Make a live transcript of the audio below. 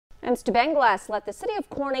And Steuben Glass left the city of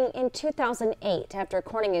Corning in 2008 after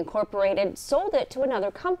Corning Incorporated sold it to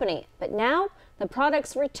another company. But now the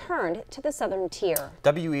products returned to the southern tier.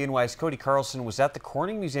 WENY's Cody Carlson was at the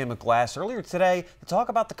Corning Museum of Glass earlier today to talk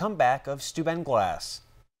about the comeback of Steuben Glass.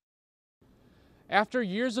 After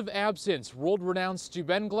years of absence, world-renowned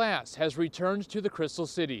Steuben Glass has returned to the Crystal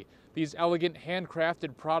City. These elegant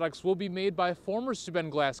handcrafted products will be made by former Steuben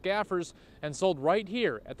Glass gaffers and sold right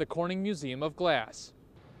here at the Corning Museum of Glass.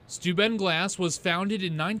 Steuben Glass was founded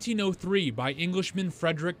in 1903 by Englishman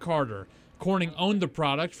Frederick Carter. Corning owned the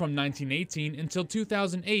product from 1918 until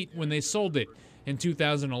 2008 when they sold it. In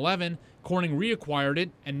 2011, Corning reacquired it,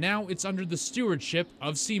 and now it's under the stewardship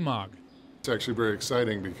of CMOG. It's actually very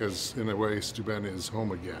exciting because, in a way, Steuben is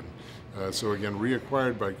home again. So again,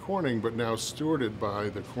 reacquired by Corning, but now stewarded by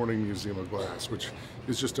the Corning Museum of Glass, which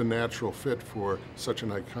is just a natural fit for such an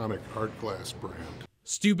iconic art glass brand.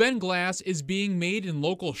 Steuben Glass is being made in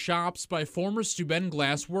local shops by former Steuben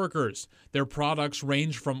Glass workers. Their products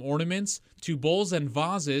range from ornaments to bowls and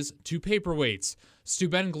vases to paperweights.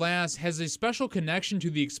 Steuben Glass has a special connection to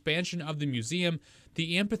the expansion of the museum.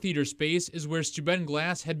 The amphitheater space is where Steuben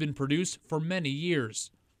Glass had been produced for many years.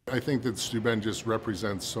 I think that Steuben just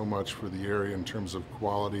represents so much for the area in terms of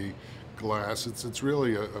quality glass. It's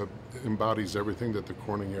really embodies everything that the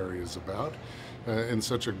Corning area is about. And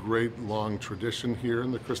such a great long tradition here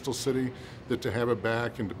in the Crystal City that to have it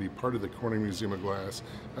back and to be part of the Corning Museum of Glass,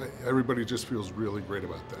 everybody just feels really great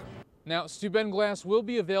about that. Now, Steuben Glass will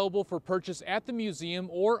be available for purchase at the museum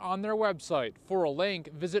or on their website. For a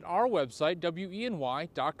link, visit our website,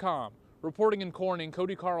 WENY.com. Reporting in Corning,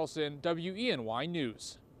 Cody Carlson, WENY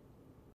News.